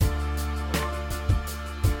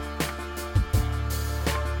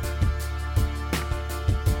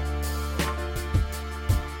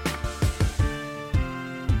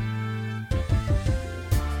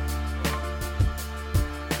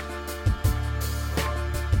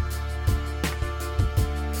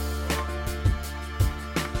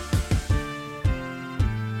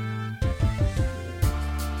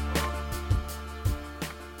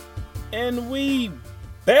And we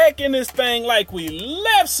back in this thing like we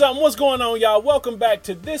left something. What's going on, y'all? Welcome back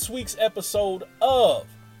to this week's episode of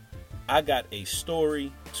I Got a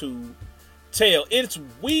Story to Tell. It's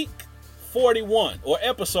week 41 or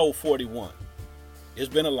episode 41. It's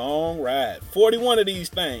been a long ride. 41 of these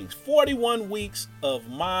things. 41 weeks of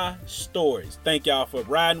my stories. Thank y'all for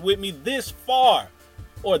riding with me this far.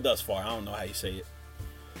 Or thus far. I don't know how you say it.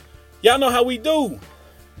 Y'all know how we do.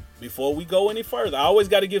 Before we go any further, I always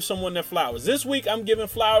got to give someone their flowers. This week, I'm giving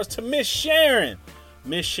flowers to Miss Sharon.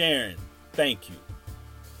 Miss Sharon, thank you.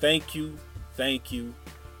 Thank you, thank you,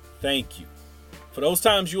 thank you. For those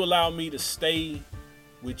times you allowed me to stay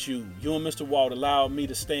with you. You and Mr. Walt allowed me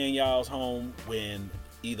to stay in y'all's home when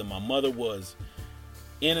either my mother was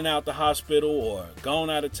in and out the hospital or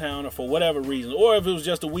gone out of town or for whatever reason. Or if it was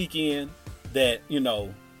just a weekend that,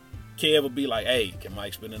 Kev would be like, hey, can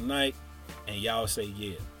Mike spend the night? And y'all say,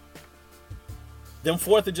 yeah. Them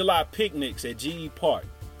 4th of July picnics at GE Park,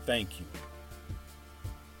 thank you.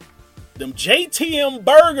 Them JTM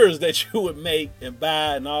burgers that you would make and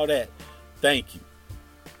buy and all that, thank you.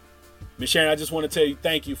 Miss Sharon, I just want to tell you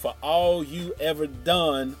thank you for all you ever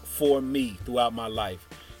done for me throughout my life.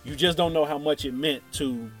 You just don't know how much it meant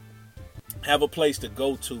to have a place to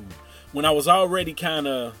go to. When I was already kind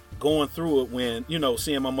of going through it when,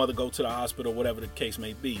 seeing my mother go to the hospital, whatever the case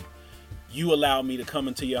may be, you allowed me to come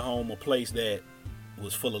into your home, a place that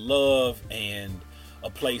was full of love and a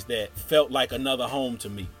place that felt like another home to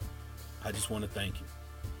me. I just want to thank you.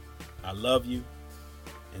 I love you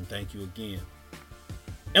and thank you again.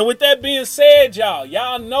 And with that being said,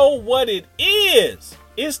 y'all know what it is.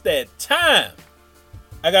 It's that time.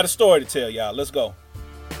 I got a story to tell y'all. Let's go.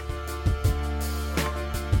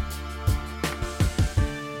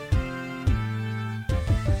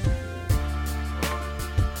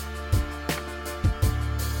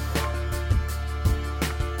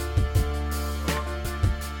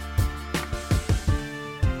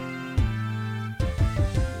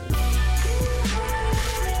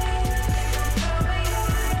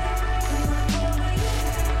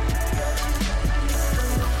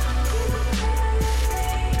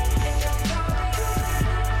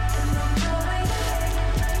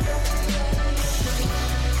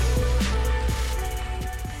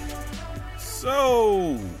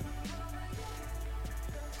 So,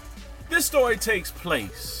 this story takes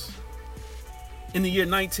place in the year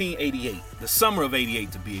 1988, the summer of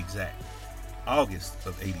 88 to be exact, August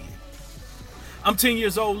of 88. I'm 10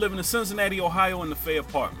 years old, living in Cincinnati, Ohio in the Fay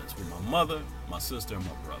Apartments with my mother, my sister, and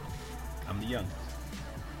my brother. I'm the youngest.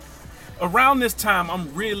 Around this time,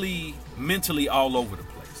 I'm really mentally all over the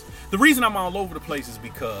place. The reason I'm all over the place is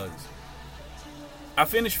because I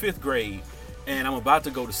finished 5th grade and I'm about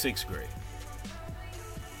to go to 6th grade.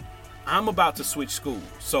 I'm about to switch schools.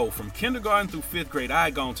 So from kindergarten through 5th grade, I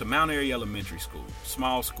had gone to Mount Airy Elementary School.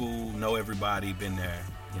 Small school, know everybody, been there,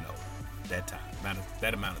 that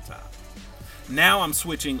amount of time. Now I'm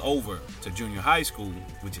switching over to junior high school,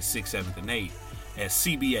 which is 6th, 7th, and 8th, at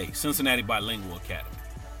CBA, Cincinnati Bilingual Academy,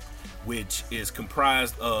 which is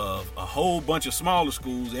comprised of a whole bunch of smaller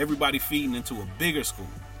schools, everybody feeding into a bigger school.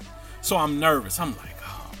 So I'm nervous. I'm like,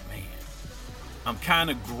 oh man, I'm kind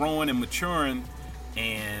of growing and maturing.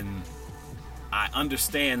 And I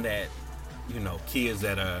understand that, kids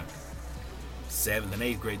that are 7th and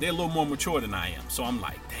 8th grade, they're a little more mature than I am. So I'm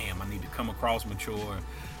like, damn, I need to come across mature.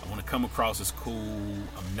 I want to come across as cool.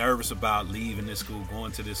 I'm nervous about leaving this school,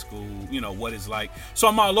 going to this school, what it's like. So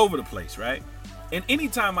I'm all over the place, right? And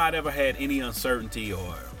anytime I'd ever had any uncertainty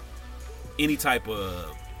or any type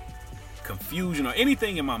of confusion or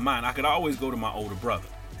anything in my mind, I could always go to my older brother.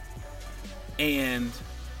 And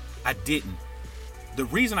I didn't. The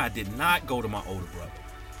reason I did not go to my older brother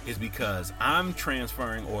is because I'm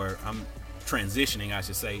transitioning, I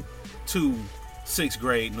should say, to 6th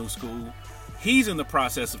grade, new school. He's in the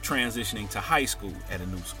process of transitioning to high school at a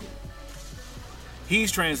new school.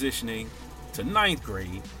 He's transitioning to 9th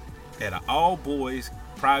grade at an all-boys,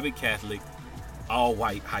 private Catholic,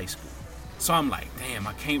 all-white high school. So I'm like, damn,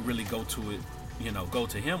 I can't really go to him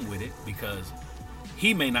with it because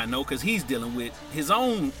he may not know because he's dealing with his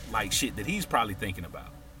own shit that he's probably thinking about.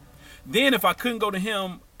 Then if I couldn't go to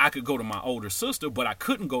him, I could go to my older sister, but I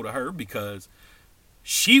couldn't go to her because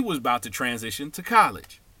she was about to transition to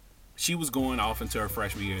college. She was going off into her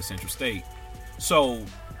freshman year at Central State. So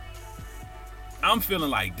I'm feeling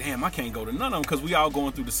like, damn, I can't go to none of them because we all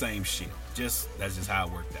going through the same shit. That's just how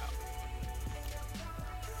it worked out.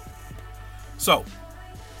 So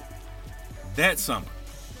that summer,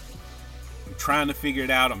 I'm trying to figure it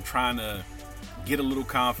out. I'm trying to get a little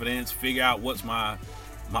confidence, figure out what's my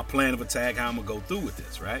plan of attack, how I'm going to go through with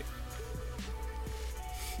this, right?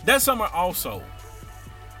 That summer also,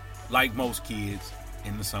 like most kids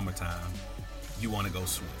in the summertime, you want to go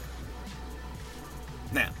swim.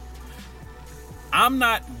 Now, I'm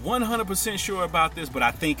not 100% sure about this, but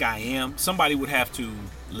I think I am. Somebody would have to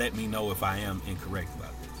let me know if I am incorrect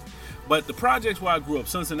about this. But the projects where I grew up,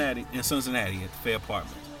 Cincinnati at the Fair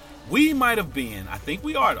Apartments, we might have been, I think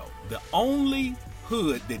we are though, the only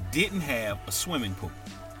hood that didn't have a swimming pool.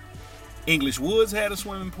 English Woods had a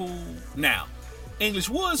swimming pool. Now, English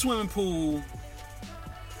Woods swimming pool,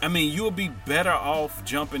 I mean, you'll be better off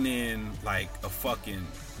jumping in like a fucking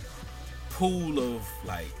pool of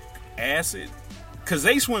like acid. Cause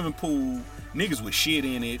they swimming pool, niggas with shit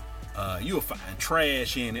in it, you'll find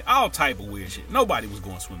trash in it, all type of weird shit. Nobody was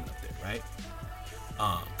going swimming up there, right?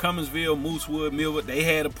 Cumminsville, Moosewood, Millwood, they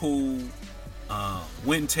had a pool.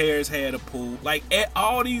 Winton Terrace had a pool. Like at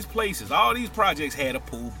all these places, all these projects had a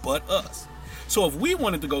pool but us. So if we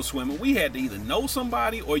wanted to go swimming, we had to either know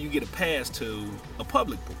somebody or you get a pass to a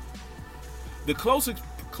public pool. The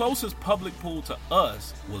closest public pool to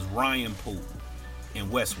us was Ryan Pool in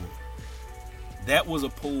Westwood. That was a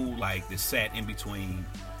pool like that sat in between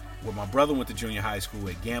where my brother went to junior high school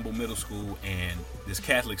at Gamble Middle School and this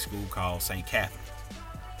Catholic school called St. Catherine's.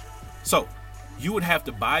 So you would have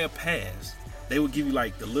to buy a pass. They would give you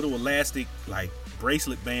like the little elastic like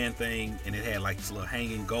bracelet band thing, and it had like this little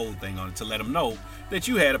hanging gold thing on it to let them know that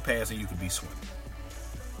you had a pass and you could be swimming.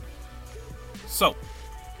 So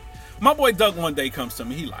my boy Doug one day comes to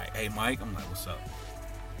me. He like, "Hey Mike," I'm like, "What's up?"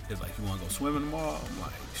 He's like, "You want to go swimming tomorrow?" I'm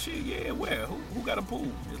like, "Shit, yeah, where? Who got a pool?"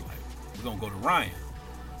 He's like, "We're going to go to Ryan."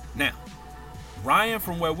 Now, Ryan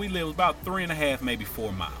from where we live was about 3.5, maybe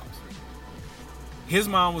 4 miles. His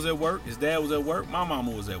mom was at work. His dad was at work. My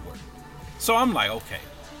mama was at work. So I'm like, okay.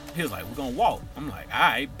 He's like, "We're going to walk." I'm like, "All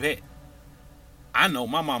right, bet." I know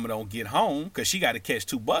my mama don't get home because she got to catch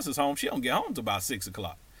 2 buses home. She don't get home till about 6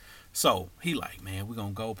 o'clock. So he like, "Man, we're going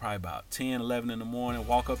to go probably about 10, 11 in the morning,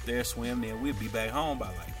 walk up there, swim, then we'll be back home by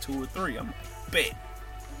like 2 or 3. I'm like, bet.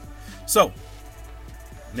 So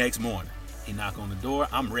next morning, he knock on the door.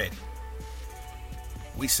 I'm ready.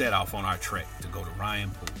 We set off on our trek to go to Ryan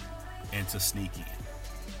Pool and to sneak in.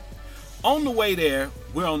 On the way there,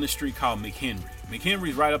 we're on this street called McHenry.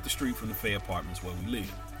 McHenry's right up the street from the Fair Apartments where we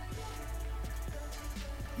live.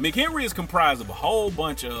 McHenry is comprised of a whole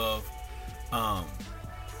bunch of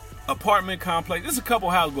apartment complex. There's a couple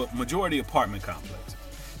houses, but majority apartment complexes.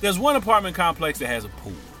 There's one apartment complex that has a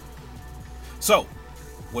pool. So,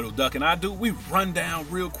 what do Duck and I do? We run down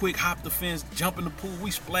real quick, hop the fence, jump in the pool,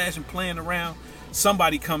 we splash and playing around.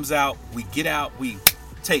 Somebody comes out, we get out, we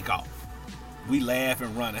take off. We laugh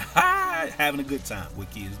and run, having a good time,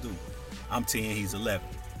 what kids do. I'm 10, he's 11.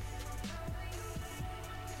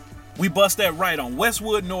 We bust that right on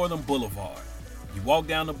Westwood Northern Boulevard. You walk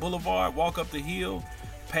down the boulevard, walk up the hill,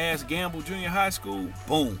 past Gamble Junior High School,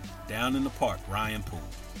 boom, down in the park, Ryan Pool.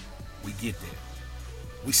 We get there.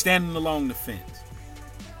 We standing along the fence.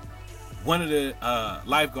 One of the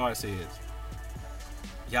lifeguards says,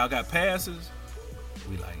 "Y'all got passes?"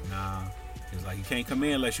 We like, "Nah." He's like, "You can't come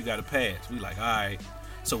in unless you got a pass." We like, "All right."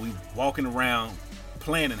 So we walking around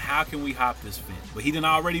planning how can we hop this fence. But he done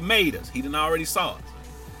already made us. He done already saw us.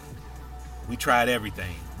 We tried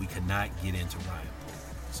everything. We could not get into Ryan Pool.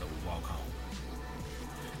 So we walk home.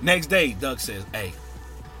 Next day, Doug says, "Hey,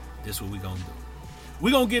 this is what we gonna do.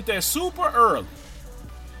 We gonna get there super early.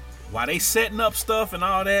 While they setting up stuff and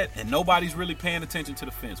all that, and nobody's really paying attention to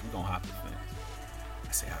the fence, we gonna hop the fence."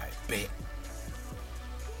 I say, "All right, bet."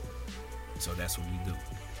 So that's what we do.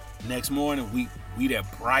 Next morning, we there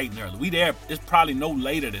bright and early. We there, it's probably no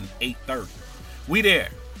later than 8:30. We there.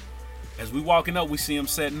 As we walking up, we see them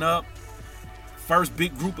setting up. First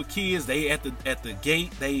big group of kids, they at the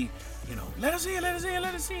gate, they, let us in, let us in,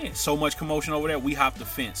 let us in. So much commotion over there, we hop the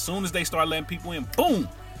fence. Soon as they start letting people in, boom,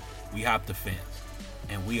 we hop the fence.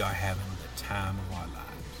 And we are having the time of our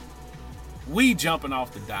lives. We jumping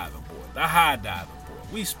off the diving board, the high diving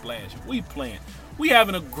board. We splashing, we playing. We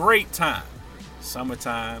having a great time.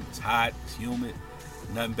 Summertime, it's hot, it's humid.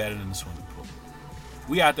 Nothing better than the swimming pool.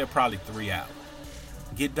 We out there probably 3 hours.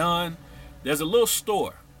 Get done, there's a little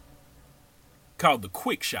store called the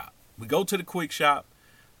Quick Shop. We go to the Quick Shop.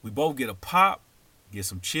 We both get a pop, get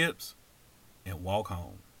some chips, and walk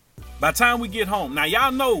home. By the time we get home, now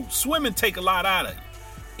y'all know swimming take a lot out of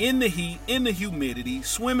you. In the heat, in the humidity,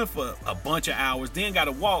 swimming for a bunch of hours, then got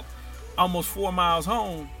to walk almost 4 miles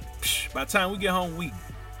home. By the time we get home, we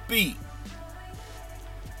beat.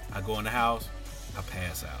 I go in the house, I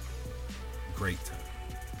pass out. Great time.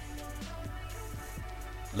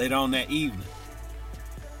 Later on that evening,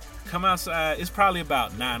 come outside. It's probably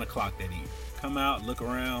about 9 o'clock that evening. Come out, look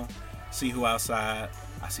around, see who outside.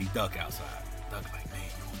 I see Duck outside. Duck like, man,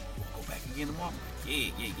 you want to go back again tomorrow? I'm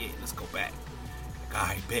like, yeah, let's go back. Like, all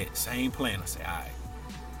right, bet. Same plan. I say, all right.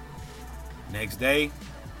 Next day,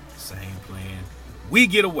 same plan. We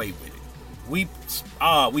get away with it. We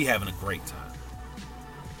having a great time.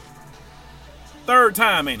 Third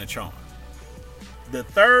time ain't a charm. The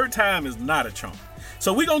third time is not a charm.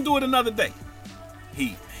 So we gonna do it another day.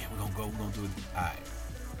 We're gonna do it. All right.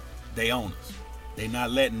 They own us. They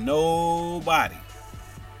not letting nobody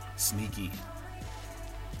sneak in.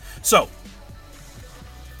 So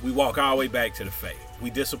we walk all the way back to the Faye. We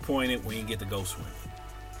disappointed. We didn't get to go swimming.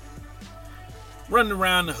 Running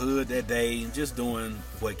around the hood that day and just doing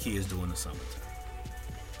what kids do in the summertime.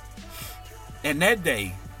 And that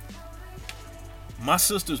day, my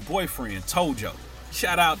sister's boyfriend, Tojo,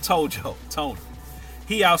 shout out Tojo, Tony.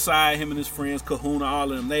 He outside, him and his friends, Kahuna,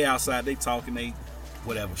 all of them, they outside, they talking, they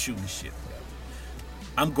whatever, shooting shit.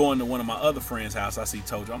 I'm going to one of my other friends' house. I see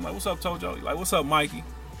Tojo. I'm like, what's up, Tojo? He's like, what's up, Mikey?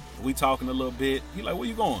 We talking a little bit. He like, where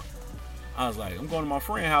you going? I was like, I'm going to my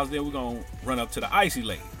friend's house. Then we're going to run up to the icy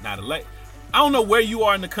lady. Now, the lake. I don't know where you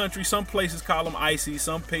are in the country. Some places call them icy.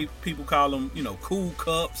 Some people call them, cool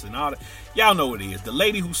cups and all that. Y'all know what it is. The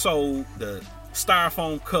lady who sold the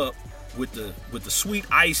styrofoam cup with the sweet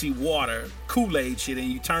icy water Kool-Aid shit,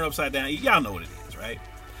 and you turn upside down. Y'all know what it is, right?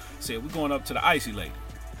 Said, we're going up to the icy lady.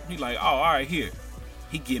 He like, oh, all right, here.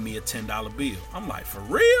 He give me a $10 bill. I'm like, for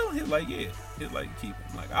real? He's like, yeah. He's like, keep it.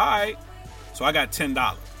 I'm like, all right. So I got $10.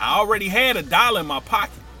 I already had $1 in my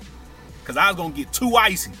pocket because I was going to get 2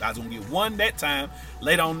 ices. I was going to get one that time.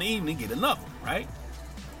 Later on in the evening, get another, right?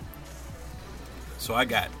 So I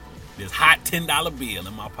got this hot $10 bill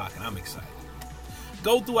in my pocket. I'm excited.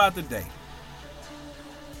 Go throughout the day.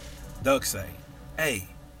 Doug say, hey,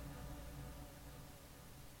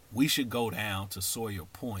 we should go down to Sawyer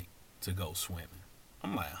Point to go swimming.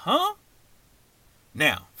 I'm like, huh?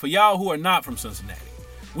 Now, for y'all who are not from Cincinnati,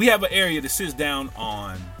 we have an area that sits down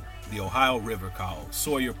on the Ohio River called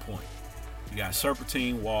Sawyer Point. You got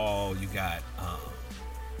Serpentine Wall, you got,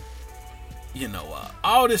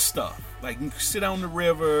 all this stuff. Like, you can sit on the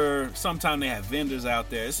river. Sometimes they have vendors out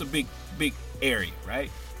there. It's a big area, right?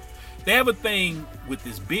 They have a thing with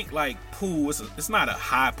this big, pool. It's not a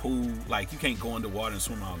high pool. Like, you can't go in the water and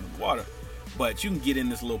swim out in the water. But you can get in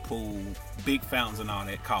this little pool, big fountains and all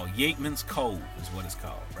that, called Yateman's Cove is what it's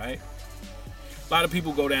called, right? A lot of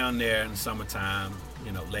people go down there in the summertime,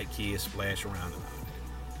 let kids splash around and all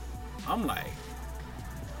that. I'm like,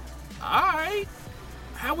 all right,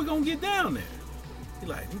 how we gonna get down there? He's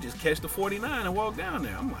like, we just catch the 49 and walk down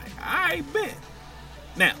there. I'm like, all right, bet.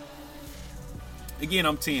 Now, again,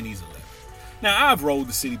 I'm 10, he's 11. Now, I've rode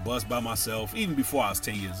the city bus by myself even before I was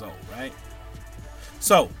 10 years old, right?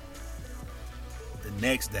 So, the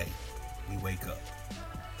next day, we wake up.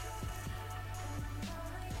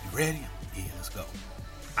 You ready? Yeah, let's go.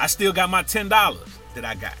 I still got my $10 that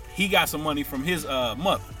I got. He got some money from his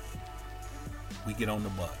mother. We get on the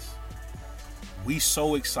bus. We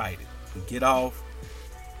so excited. We get off,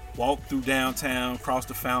 walk through downtown, cross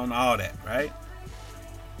the fountain, all that, right?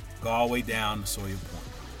 Go all the way down to Sawyer Point.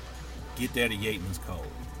 Get there to Yateman's Cove.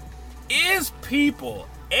 It's people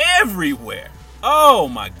everywhere. Oh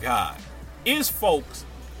my God. It's folks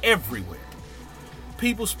everywhere.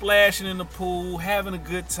 People splashing in the pool, having a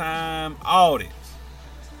good time, all this.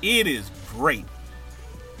 It is great.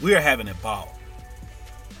 We're having a ball.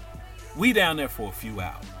 We down there for a few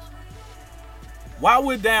hours. While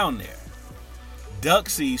we're down there, Duck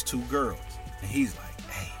sees 2 girls. And he's like,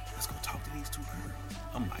 hey, let's go talk to these 2 girls.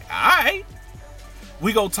 I'm like, all right.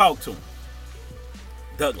 We go talk to them.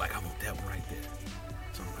 Duck like, I want that one right there.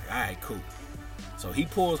 So I'm like, all right, cool. So he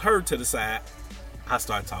pulls her to the side. I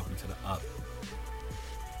start talking to the other.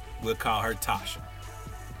 We'll call her Tasha.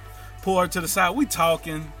 Pull her to the side. We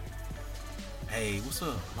talking. Hey, what's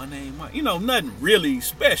up? My name Mike. Nothing really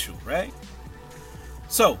special, right?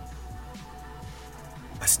 So,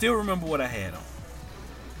 I still remember what I had on.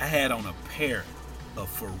 I had on a pair of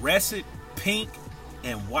fluorescent pink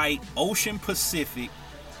and white Ocean Pacific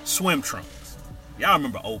swim trunks. Y'all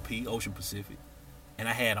remember OP, Ocean Pacific? And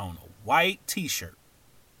I had on a white t-shirt.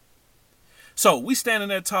 So we standing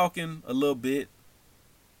there talking a little bit.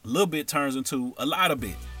 A little bit turns into a lot of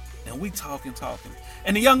bit. And we talking.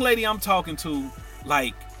 And the young lady I'm talking to,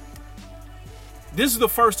 this is the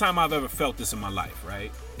first time I've ever felt this in my life,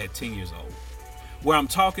 right? At 10 years old. Where I'm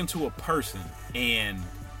talking to a person and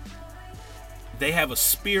they have a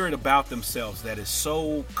spirit about themselves that is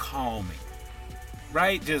so calming.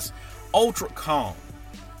 Right? Just ultra calm.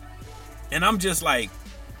 And I'm just like,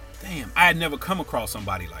 damn, I had never come across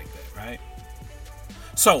somebody like that, right?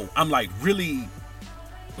 So I'm really,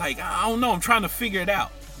 I don't know, I'm trying to figure it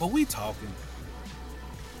out. But we talking.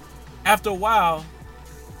 After a while,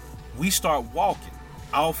 we start walking.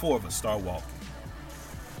 All four of us start walking.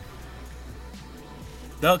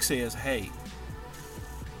 Doug says, hey,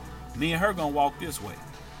 me and her gonna walk this way.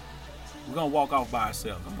 We're gonna walk off by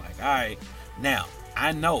ourselves. I'm like, all right. Now,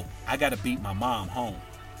 I know I gotta beat my mom home.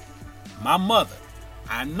 My mother,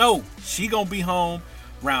 I know she gonna be home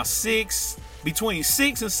around between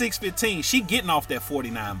 6 and 6:15. She getting off that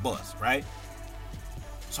 49 bus, right?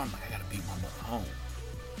 So I'm like, I gotta beat my mother home.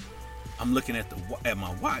 I'm looking at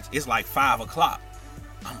my watch. It's like 5 o'clock.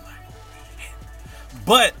 I'm like, oh, man.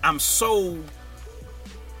 But I'm so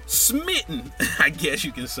smitten, I guess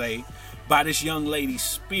you can say, by this young lady's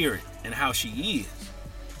spirit and how she is.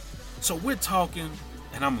 So we're talking,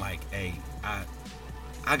 and I'm like, hey,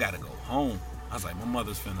 I gotta go home. I was like, my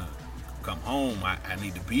mother's finna come home. I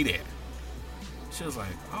need to be there. She was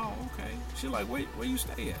like, oh, okay. She was like, where you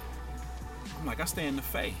stay at? I'm like, I stay in the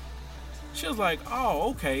Faye. She was like,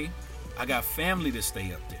 oh, okay. I got family to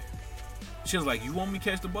stay up there. She was like, you want me to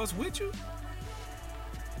catch the bus with you?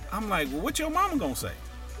 I'm like, well, what your mama gonna say?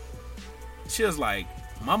 She was like,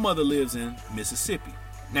 my mother lives in Mississippi.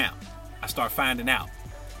 Now, I start finding out.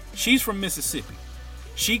 She's from Mississippi.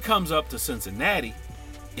 She comes up to Cincinnati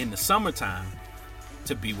in the summertime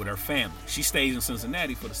to be with her family. She stays in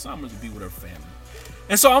Cincinnati for the summer to be with her family.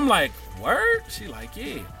 And so I'm like, word? She like,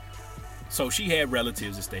 yeah. So she had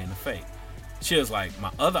relatives that stay in the Faye. She was like,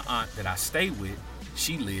 my other aunt that I stay with,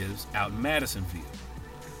 she lives out in Madisonville.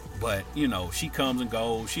 But, you know, she comes and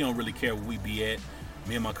goes. She don't really care where we be at,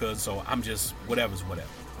 me and my cousin. So I'm just, whatever's whatever.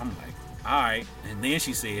 I'm like, all right. And then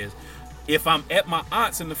she says, if I'm at my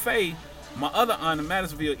aunt's in the Faye, my other aunt in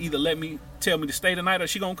Madisonville either tell me to stay the night or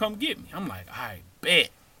she gonna come get me. I'm like, all right,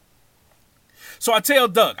 bet. So I tell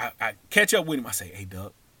Doug, I catch up with him. I say, hey,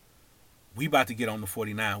 Doug, we about to get on the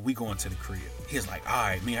 49. We going to the crib. He's like, all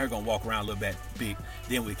right, me and her gonna walk around a little bit big.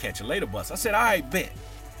 Then we'll catch a later bus. I said, all right, bet.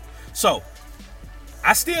 So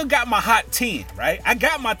I still got my hot 10, right? I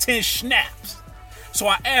got my 10 schnapps. So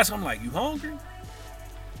I asked her, I'm like, you hungry?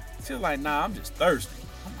 She's like, nah, I'm just thirsty.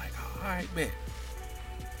 I'm like, all right, bet.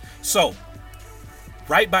 So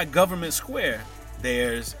right by Government Square,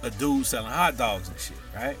 there's a dude selling hot dogs and shit,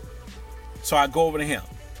 right? So I go over to him.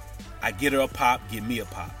 I get her a pop, get me a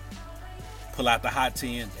pop. Pull out the hot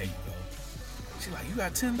 10. There you go. She's like, you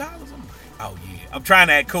got $10? I'm like, oh yeah. I'm trying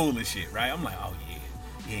to act cool and shit, right? I'm like, oh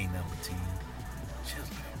yeah. He ain't number 10. She was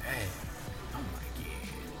like, dang. I'm like,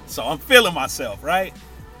 yeah. So I'm feeling myself, right?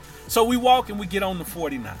 So we walk and we get on the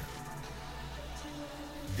 49.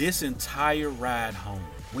 This entire ride home,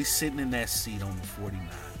 we sitting in that seat on the 49.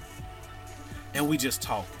 And we just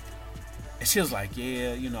talking. And she was like,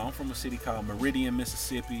 yeah, you know, I'm from a city called Meridian,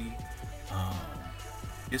 Mississippi.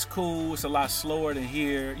 It's cool. It's a lot slower than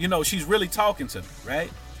here. You know, she's really talking to me, right?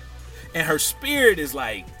 And her spirit is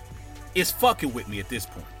like, it's fucking with me at this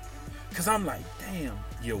point. Because I'm like, damn,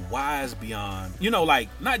 you're wise beyond, you know, like,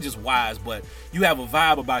 not just wise, but you have a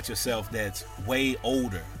vibe about yourself that's way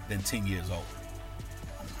older than 10 years old.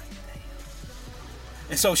 I'm like,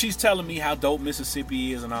 damn. And so she's telling me how dope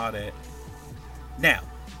Mississippi is and all that. Now,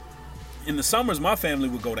 in the summers, my family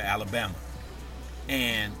would go to Alabama.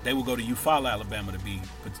 And they would go to Eufaula, Alabama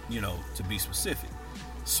to be specific.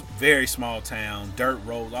 Very small town, dirt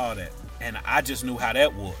roads, all that. And I just knew how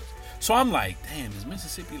that was. So I'm like, damn, is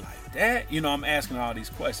Mississippi like that? You know, I'm asking all these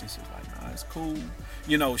questions. She's like, nah, it's cool.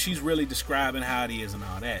 You know, she's really describing how it is and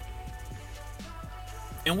all that.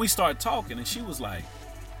 And we start talking, and she was like,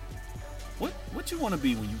 what you want to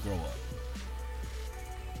be when you grow up?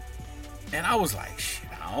 And I was like, shit,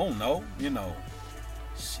 I don't know. You know,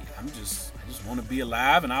 shit, I just want to be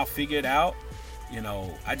alive, and I'll figure it out. You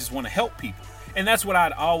know, I just want to help people. And that's what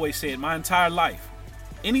I'd always said my entire life.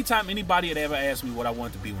 Anytime anybody had ever asked me what I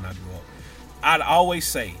wanted to be when I grew up, I'd always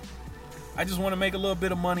say, I just want to make a little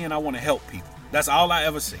bit of money and I want to help people. That's all I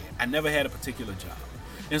ever said. I never had a particular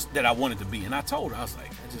job that I wanted to be. And I told her, I was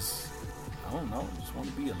like, I don't know, I just want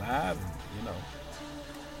to be alive and, you know,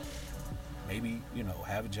 maybe, you know,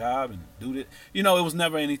 have a job and do that. You know, it was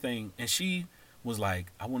never anything. And she was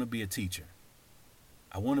like, I want to be a teacher.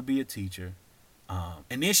 I want to be a teacher.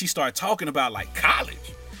 And then she started talking about like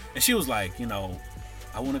college. And she was like, you know,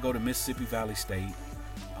 I want to go to Mississippi Valley State.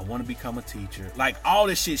 I want to become a teacher. Like all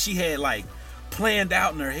this shit she had like planned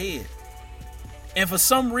out in her head. And for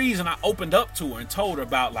some reason I opened up to her and told her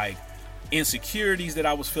about like insecurities that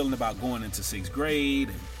I was feeling about going into 6th grade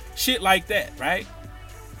and shit like that, right?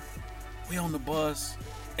 We on the bus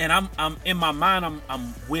and I'm in my mind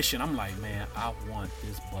I'm wishing, I'm like, man, I want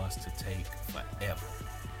this bus to take forever.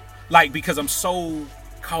 Like, because I'm so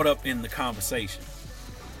caught up in the conversation.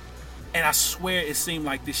 And I swear it seemed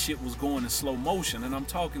like this shit was going in slow motion. And I'm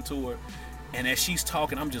talking to her. And as she's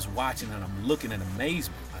talking, I'm just watching and I'm looking in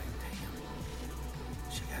amazement. Like,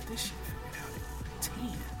 damn, she got this shit figured out at 10.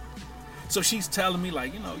 So she's telling me,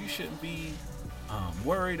 like, you shouldn't be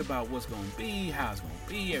worried about what's going to be, how it's going to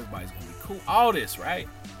be, everybody's going to be cool, all this, right?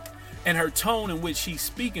 And her tone in which she's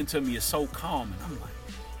speaking to me is so calm. And I'm like,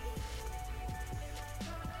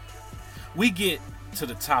 we get to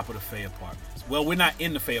the top of the Fay Apartments. Well, we're not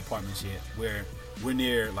in the Fay Apartments yet. We're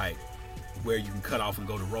near, like, where you can cut off and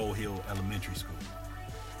go to Roll Hill Elementary School.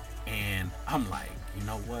 And I'm like, you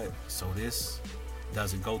know what? So this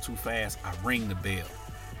doesn't go too fast. I ring the bell.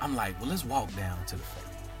 I'm like, well, let's walk down to the Fay.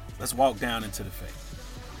 Let's walk down into the Fay.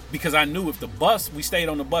 Because I knew if we stayed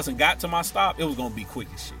on the bus and got to my stop, it was going to be quick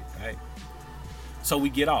as shit, right? So we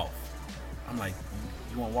get off. I'm like,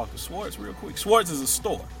 you want to walk to Swartz real quick? Swartz is a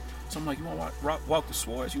store. So I'm like, you want to walk to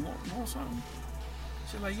Swartz? You want something?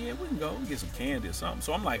 She's like, yeah, we can go. We can get some candy or something.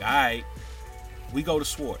 So I'm like, all right. We go to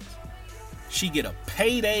Swartz. She get a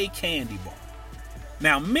Payday candy bar.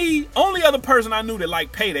 Now me, only other person I knew that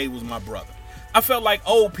liked Payday was my brother. I felt like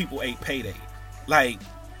old people ate Payday. Like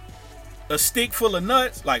a stick full of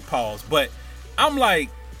nuts, like pause. But I'm like,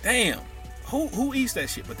 damn, who eats that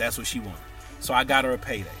shit? But that's what she wanted. So I got her a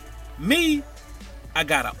Payday. Me, I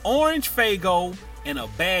got an orange Faygo and a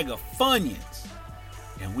bag of Funyuns.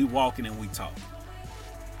 And we walking and we talking.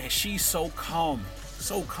 And she's so calm.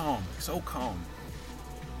 So calm.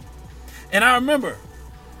 And I remember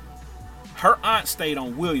her aunt stayed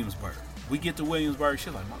on Williamsburg. We get to Williamsburg.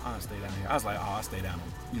 She's like, my aunt stayed down here. I was like, oh, I stay down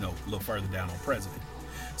on, a little further down on President.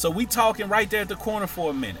 So we talking right there at the corner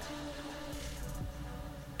for a minute.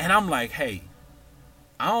 And I'm like, hey,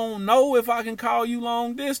 I don't know if I can call you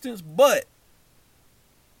long distance, but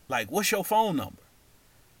like, what's your phone number?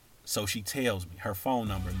 So she tells me her phone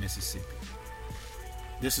number in Mississippi.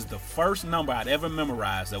 This is the first number I'd ever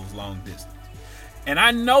memorized that was long distance. And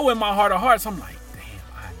I know in my heart of hearts, I'm like,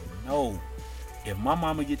 damn, I know if my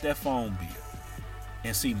mama get that phone bill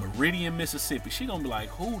and see Meridian, Mississippi, she gonna be like,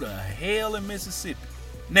 who the hell in Mississippi?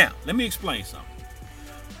 Now, let me explain something.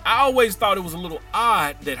 I always thought it was a little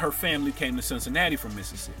odd that her family came to Cincinnati from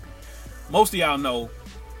Mississippi. Most of y'all know,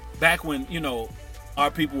 back when,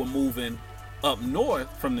 our people were moving up north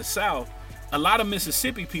from the south, a lot of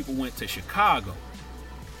Mississippi people went to Chicago.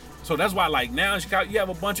 So that's why, like, now in Chicago, you have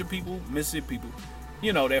a bunch of people, Mississippi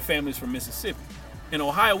people, their families from Mississippi. In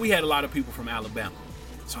Ohio, we had a lot of people from Alabama.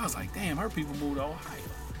 So I was like, damn, her people moved to Ohio.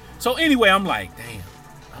 So anyway, I'm like, damn,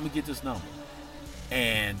 I'm going to get this number.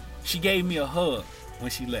 And she gave me a hug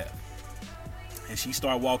when she left. And she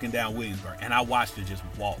started walking down Williamsburg. And I watched her just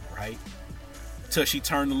walk, right? Till she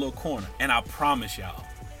turned the little corner. And I promise y'all,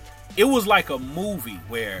 it was like a movie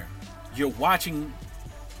where you're watching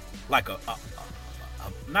like a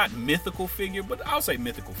not mythical figure, but I'll say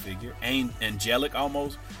mythical figure, angelic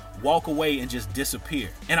almost, walk away and just disappear.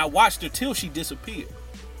 And I watched her till she disappeared.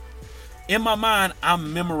 In my mind,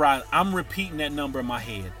 I'm repeating that number in my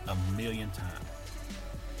head 1,000,000 times.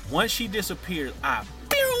 Once she disappeared, I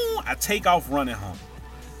take off running home.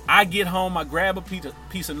 I get home, I grab a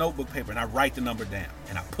piece of notebook paper and I write the number down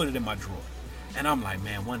and I put it in my drawer. And I'm like,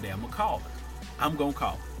 man, one day I'm gonna call her. I'm gonna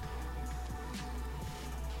call her.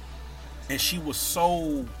 And she was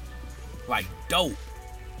so, like, dope,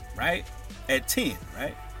 right? At 10,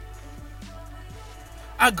 right?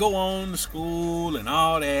 I go on to school and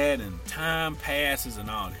all that, and time passes and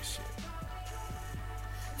all this shit.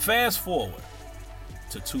 Fast forward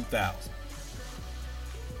to 2000.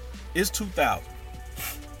 It's 2000.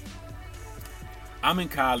 I'm in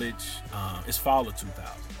college. It's fall of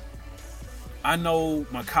 2000. I know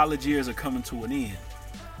my college years are coming to an end.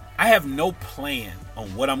 I have no plan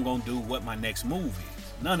on what I'm going to do, what my next move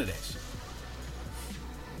is. None of that shit.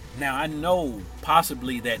 Now, I know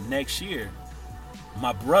possibly that next year,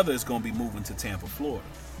 my brother is going to be moving to Tampa, Florida.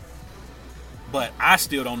 But I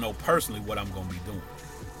still don't know personally what I'm going to be doing.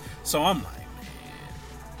 So I'm like, man,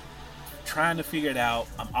 trying to figure it out.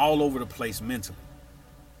 I'm all over the place mentally.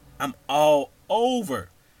 I'm all over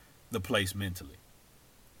the place mentally.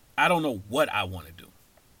 I don't know what I want to do.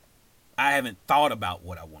 I haven't thought about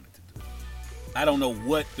what I wanted to do. I don't know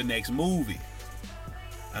what the next move is.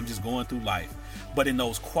 I'm just going through life. But in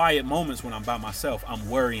those quiet moments when I'm by myself, I'm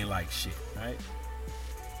worrying like shit, right?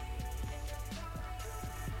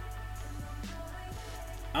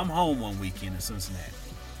 I'm home one weekend in Cincinnati.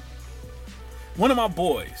 One of my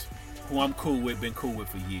boys, who I'm cool with, been cool with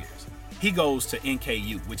for years, he goes to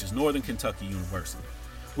NKU, which is Northern Kentucky University,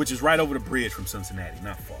 which is right over the bridge from Cincinnati,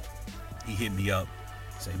 not far. He hit me up,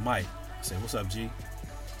 say, Mike. I say, what's up, G?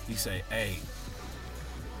 He say, hey,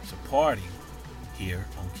 it's a party here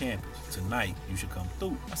on campus. Tonight, you should come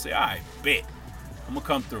through. I say, all right, bet. I'm going to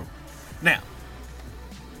come through. Now,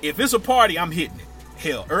 if it's a party, I'm hitting it.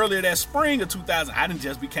 Hell, earlier that spring of 2000, I done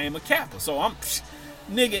just became a Kappa. So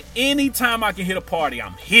nigga, anytime I can hit a party,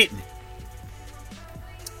 I'm hitting it.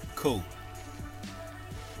 Cool.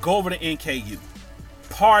 Go over to NKU.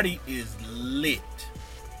 Party is lit.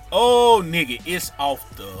 Oh, nigga, it's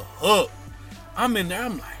off the hook. I'm in there,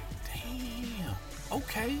 I'm like, damn,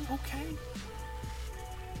 okay.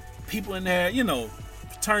 People in there,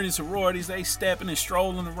 fraternity sororities, they stepping and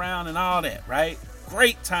strolling around and all that, right?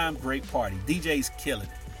 Great time, great party. DJ's killing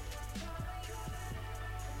it.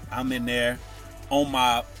 I'm in there on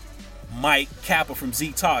my Mike Kappa from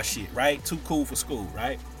Z-Tar shit, right? Too cool for school,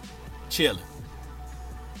 right? Chilling.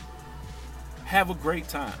 Have a great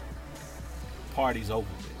time. Party's over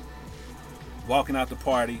with. Walking out the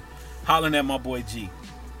party, hollering at my boy G.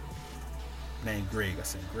 Named Greg. I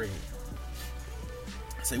said, Greg.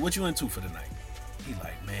 I say, what you into for the night? He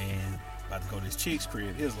like, man, about to go to this chick's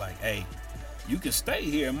crib. He was like, hey, you can stay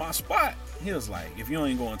here in my spot. He was like, if you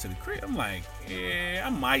ain't going to the crib. I'm like, yeah,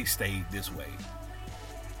 I might stay this way.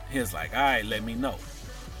 He was like, all right, let me know.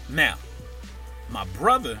 Now, my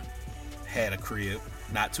brother had a crib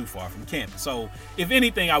not too far from campus. So, if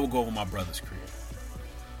anything, I would go over my brother's crib.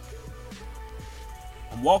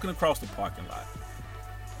 I'm walking across the parking lot.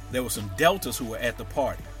 There were some Deltas who were at the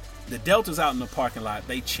party. The Deltas out in the parking lot,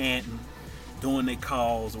 they chanting, doing their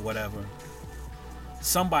calls or whatever.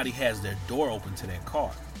 Somebody has their door open to their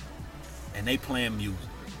car and they playing music.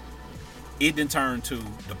 It then turned to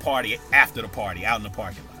the party after the party out in the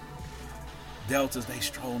parking lot. Deltas, they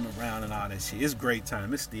strolling around and all that shit. It's a great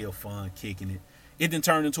time. It's still fun kicking it. It then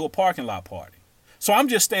turned into a parking lot party. So I'm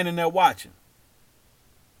just standing there watching.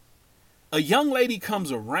 A young lady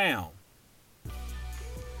comes around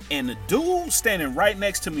and the dude standing right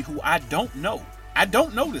next to me who I don't know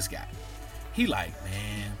this guy. He like,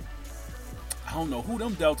 man, I don't know who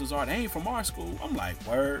them Deltas are. They ain't from our school. I'm like,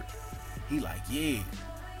 word. He like, yeah.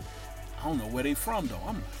 I don't know where they from though.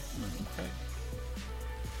 I'm like, okay.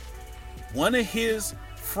 One of his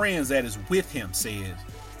friends that is with him says,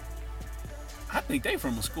 I think they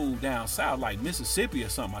from a school down south, like Mississippi or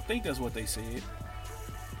something. I think that's what they said.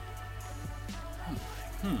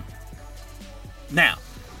 I'm like, Now,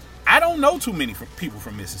 I don't know too many people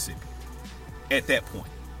from Mississippi at that point.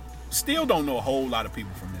 Still don't know a whole lot of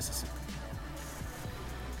people from Mississippi.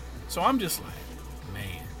 So I'm just like,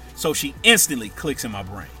 man. So she instantly clicks in my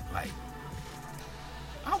brain. Like,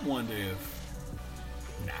 I wonder if,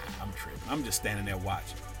 I'm tripping. I'm just standing there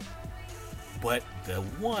watching. But there's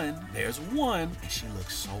one, and she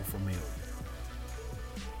looks so familiar.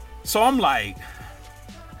 So I'm like,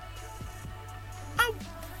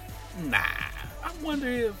 I wonder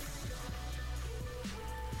if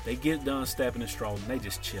they get done stepping and strolling, they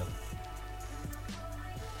just chilling.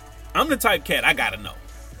 I'm the type cat, I gotta know.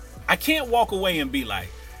 I can't walk away and be like,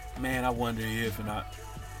 man, I wonder if or not.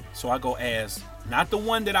 So I go ask, not the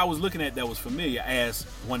one that I was looking at that was familiar, ask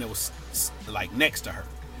one that was like next to her.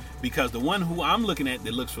 Because the one who I'm looking at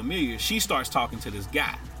that looks familiar, she starts talking to this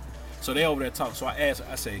guy. So they over there talking. So I asked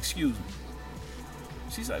her, I say, excuse me.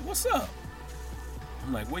 She's like, what's up?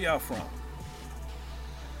 I'm like, where y'all from?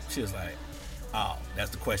 She was like, oh, that's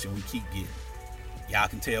the question we keep getting. Y'all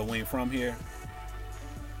can tell we ain't from here?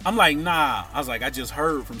 I'm like, nah. I was like, I just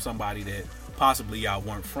heard from somebody that possibly y'all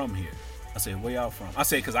weren't from here. I said, where y'all from? I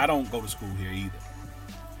said, because I don't go to school here either.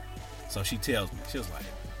 So she tells me, she was like,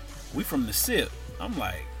 we from the SIP. I'm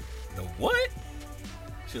like, the what?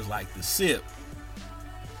 She was like, the SIP.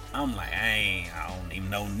 I'm like, I don't even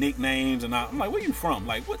know nicknames and all. I'm like, where you from?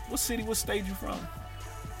 Like, what city, what state you from?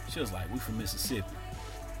 She was like, we from Mississippi.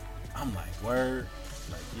 I'm like, word?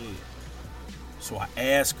 Like, yeah. So I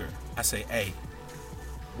asked her, I say, hey,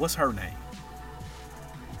 what's her name?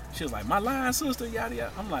 She was like, my line sister, yada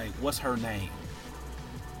yada. I'm like, what's her name?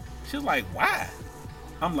 She was like, why?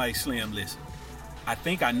 I'm like, Slim, listen, I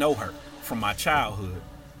think I know her from my childhood,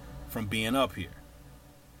 from being up here.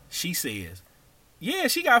 She says, yeah,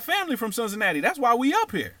 she got family from Cincinnati. That's why we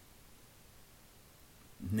up here.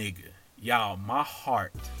 Nigga, y'all, my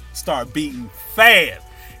heart start beating fast.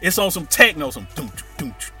 It's on some techno, some doonch,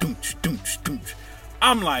 doonch, doonch, doonch, doonch.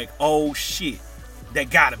 I'm like, oh shit, that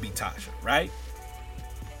gotta be Tasha, right?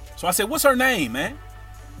 So I said, what's her name, man?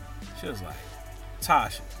 She was like,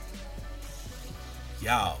 Tasha.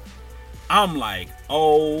 Y'all, I'm like,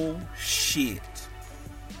 oh shit.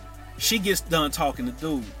 She gets done talking to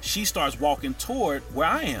dude. She starts walking toward where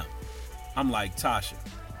I am. I'm like, Tasha.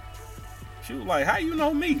 She was like, how you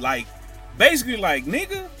know me? Like, basically like,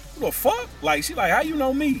 nigga, what the fuck? Like, she like, how you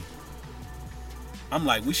know me? I'm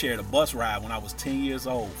like, we shared a bus ride when I was 10 years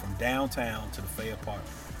old from downtown to the Fay apartment.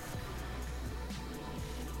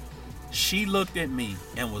 She looked at me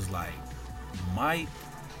and was like, Mike?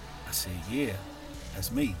 I said, yeah,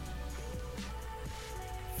 that's me.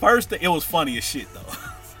 First, it was funny as shit, though.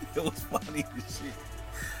 It was funny as shit.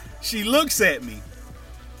 She looks at me.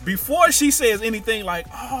 Before she says anything like,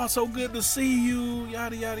 oh, so good to see you,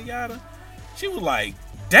 yada, yada, yada, she was like,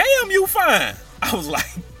 damn, you fine. I was like,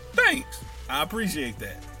 thanks. I appreciate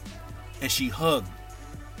that. And she hugged me.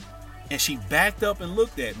 And she backed up and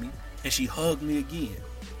looked at me. And she hugged me again.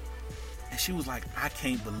 And she was like, I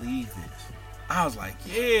can't believe this. I was like,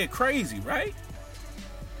 yeah, crazy, right?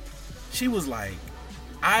 She was like,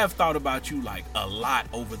 I have thought about you like a lot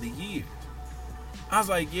over the years. I was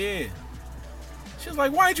like, yeah. She was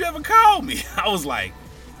like, why didn't you ever call me? I was like,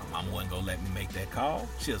 my mom wasn't gonna let me make that call.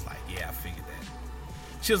 She was like, yeah, I figured that.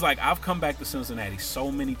 She was like, I've come back to Cincinnati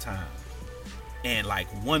so many times and like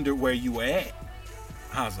wondered where you were at.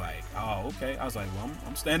 I was like, oh, okay. I was like, well,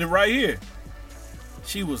 I'm standing right here.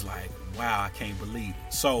 She was like, wow, I can't believe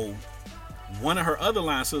it. So one of her other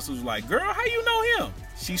line sisters was like, girl, how you know him?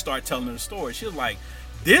 She started telling her the story. She was like,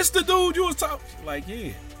 this the dude you was talking? Like,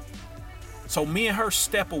 yeah. So me and her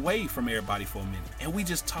step away from everybody for a minute, and we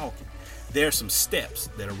just talking. There's some steps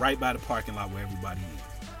that are right by the parking lot where everybody is.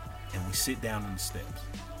 And we sit down on the steps.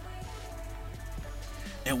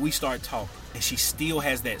 And we start talking. And she still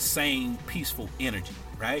has that same peaceful energy,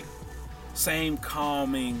 right? Same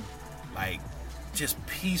calming, like, just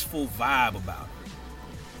peaceful vibe about her.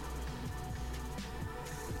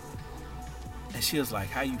 And she was like,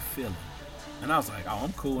 how you feeling? And I was like, oh,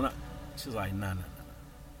 I'm cool. She was like, no.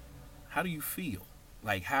 How do you feel?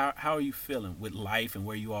 Like, how are you feeling with life and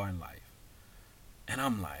where you are in life? And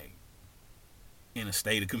I'm like, in a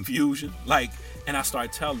state of confusion. Like, and I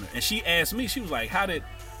started telling her. And she asked me, she was like, how did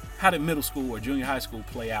middle school or junior high school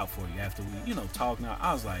play out for you after we, talked? Now,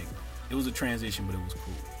 I was like, it was a transition, but it was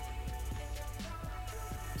cool.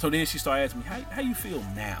 So then she started asking me, how you feel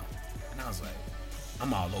now? And I was like,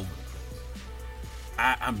 I'm all over the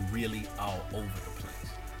place. I'm really all over the place.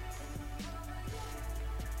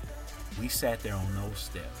 We sat there on those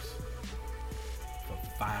steps for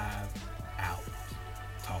 5 hours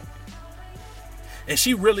talking. And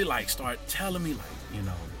she really like started telling me like,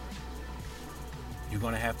 you're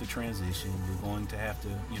going to have to transition. You're going to have to,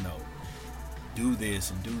 do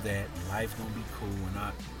this and do that. And life's going to be cool.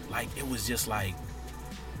 And it was just like,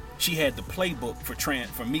 she had the playbook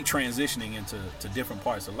for me transitioning into different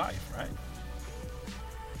parts of life, right?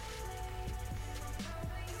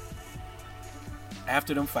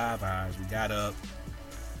 After them 5 hours, we got up.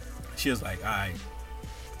 She was like, all right,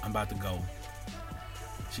 I'm about to go.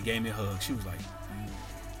 She gave me a hug. She was like,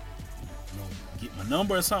 you get my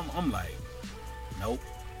number or something? I'm like, nope,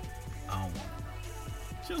 I don't want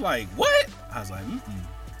it. She was like, what? I was like,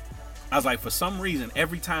 I was like, for some reason,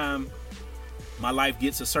 every time my life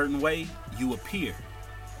gets a certain way, you appear.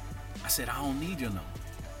 I said, I don't need your number.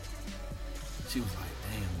 She was like,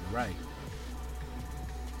 damn, you're right.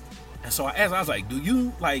 And so I asked, I was like, do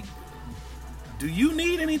you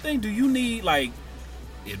need anything? Do you need like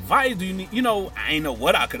advice? Do you need, I ain't know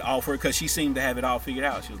what I could offer because she seemed to have it all figured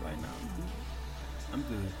out. She was like, no, I'm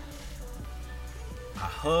good. I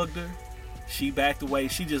hugged her. She backed away.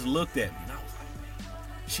 She just looked at me. And I was like, man.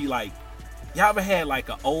 She like, y'all ever had like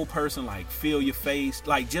an old person like feel your face?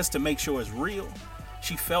 Like just to make sure it's real.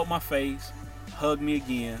 She felt my face, hugged me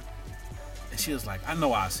again. And she was like, I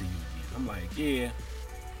know I'll see you again. I'm like, yeah.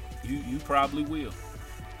 You probably will.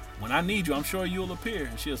 When I need you, I'm sure you'll appear.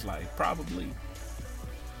 And she was like, probably.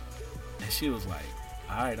 And she was like,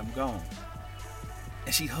 all right, I'm gone.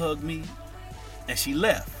 And she hugged me and she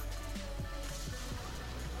left.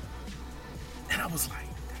 And I was like,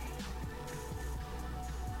 damn.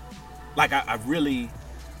 Like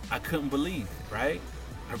I couldn't believe it, right?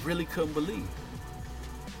 I really couldn't believe it.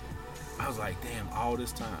 I was like, damn, all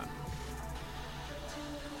this time.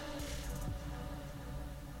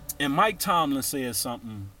 And Mike Tomlin said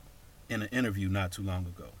something in an interview not too long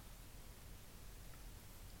ago.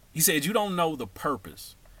 He said, you don't know the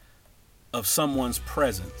purpose of someone's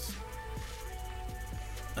presence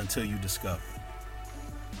until you discover it.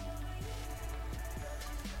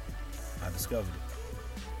 I discovered it.